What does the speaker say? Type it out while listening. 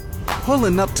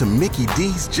Pulling up to Mickey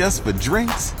D's just for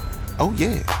drinks? Oh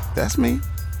yeah, that's me.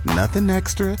 Nothing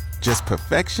extra, just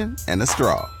perfection and a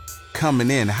straw. Coming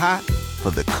in hot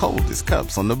for the coldest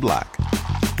cups on the block.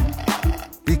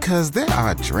 Because there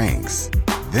are drinks.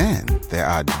 Then there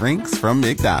are drinks from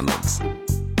McDonald's.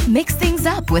 Mix things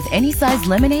up with any size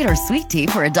lemonade or sweet tea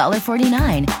for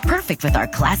 $1.49. Perfect with our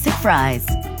classic fries.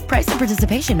 Price and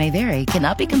participation may vary.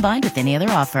 Cannot be combined with any other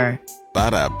offer.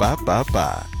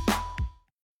 Ba-da-ba-ba-ba.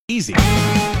 Easy.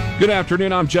 Good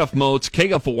afternoon, I'm Jeff Moats,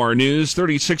 KFOR News.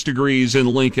 36 degrees in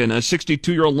Lincoln. A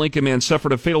 62-year-old Lincoln man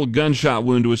suffered a fatal gunshot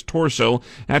wound to his torso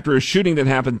after a shooting that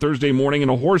happened Thursday morning in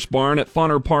a horse barn at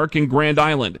Fauner Park in Grand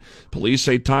Island. Police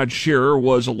say Todd Shearer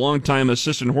was a longtime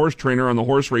assistant horse trainer on the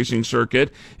horse racing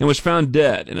circuit and was found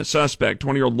dead. And a suspect,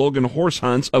 20-year-old Logan Horse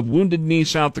Hunts of Wounded Knee,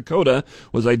 South Dakota,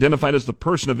 was identified as the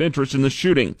person of interest in the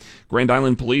shooting. Grand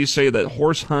Island police say that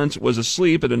Horse Hunts was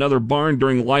asleep at another barn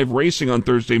during live racing on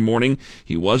Thursday morning.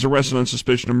 He was arrested on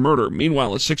suspicion of murder.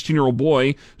 Meanwhile, a 16-year-old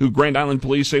boy who Grand Island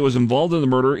police say was involved in the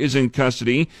murder is in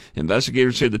custody.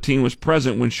 Investigators say the teen was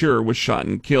present when Shearer was shot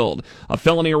and killed. A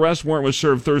felony arrest warrant was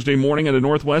served Thursday morning at a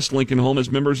Northwest Lincoln home as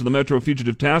members of the Metro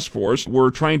Fugitive Task Force were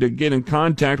trying to get in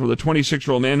contact with a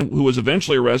 26-year-old man who was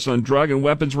eventually arrested on drug and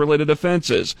weapons-related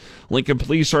offenses. Lincoln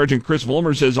Police Sergeant Chris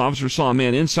Volmer says officers saw a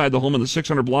man inside the home in the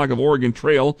 600 block of Oregon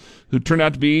Trail who turned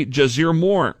out to be Jazir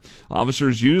Moore.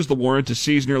 Officers used the warrant to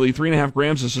seize nearly 3.5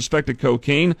 grams of suspected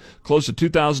cocaine, close to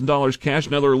 $2,000 cash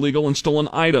and other illegal and stolen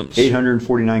items.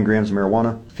 849 grams of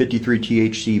marijuana, 53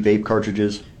 THC vape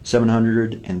cartridges,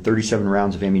 737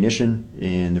 rounds of ammunition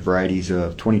in the varieties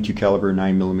of .22 caliber,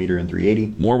 9mm, and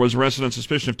 .380. Moore was arrested on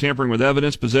suspicion of tampering with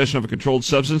evidence, possession of a controlled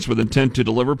substance with intent to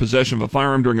deliver, possession of a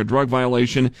firearm during a drug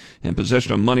violation, and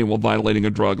possession of money while violating a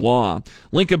drug law.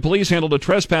 Lincoln police handled a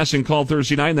trespassing call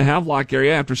Thursday night in the Havelock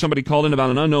area after somebody called in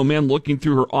about an unknown man looking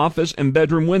through her office and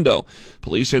bedroom window.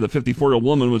 Police say the 54-year-old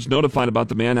woman was notified about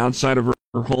the man outside of her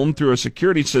home through a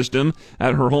security system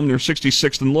at her home near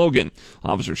 66th and Logan.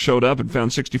 Officers showed up and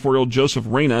found 64-year-old Joseph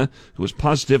Reyna, who was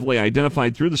positively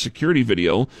identified through the security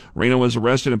video. Reyna was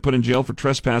arrested and put in jail for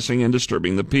trespassing and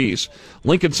disturbing the peace.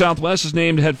 Lincoln Southwest has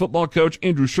named head football coach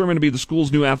Andrew Sherman to be the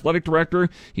school's new athletic director.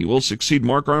 He will succeed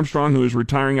Mark Armstrong, who is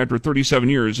retiring after 37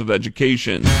 years of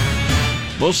education.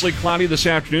 Mostly cloudy this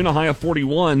afternoon, a high of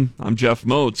 41. I'm Jeff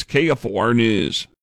Moats, KFOR News.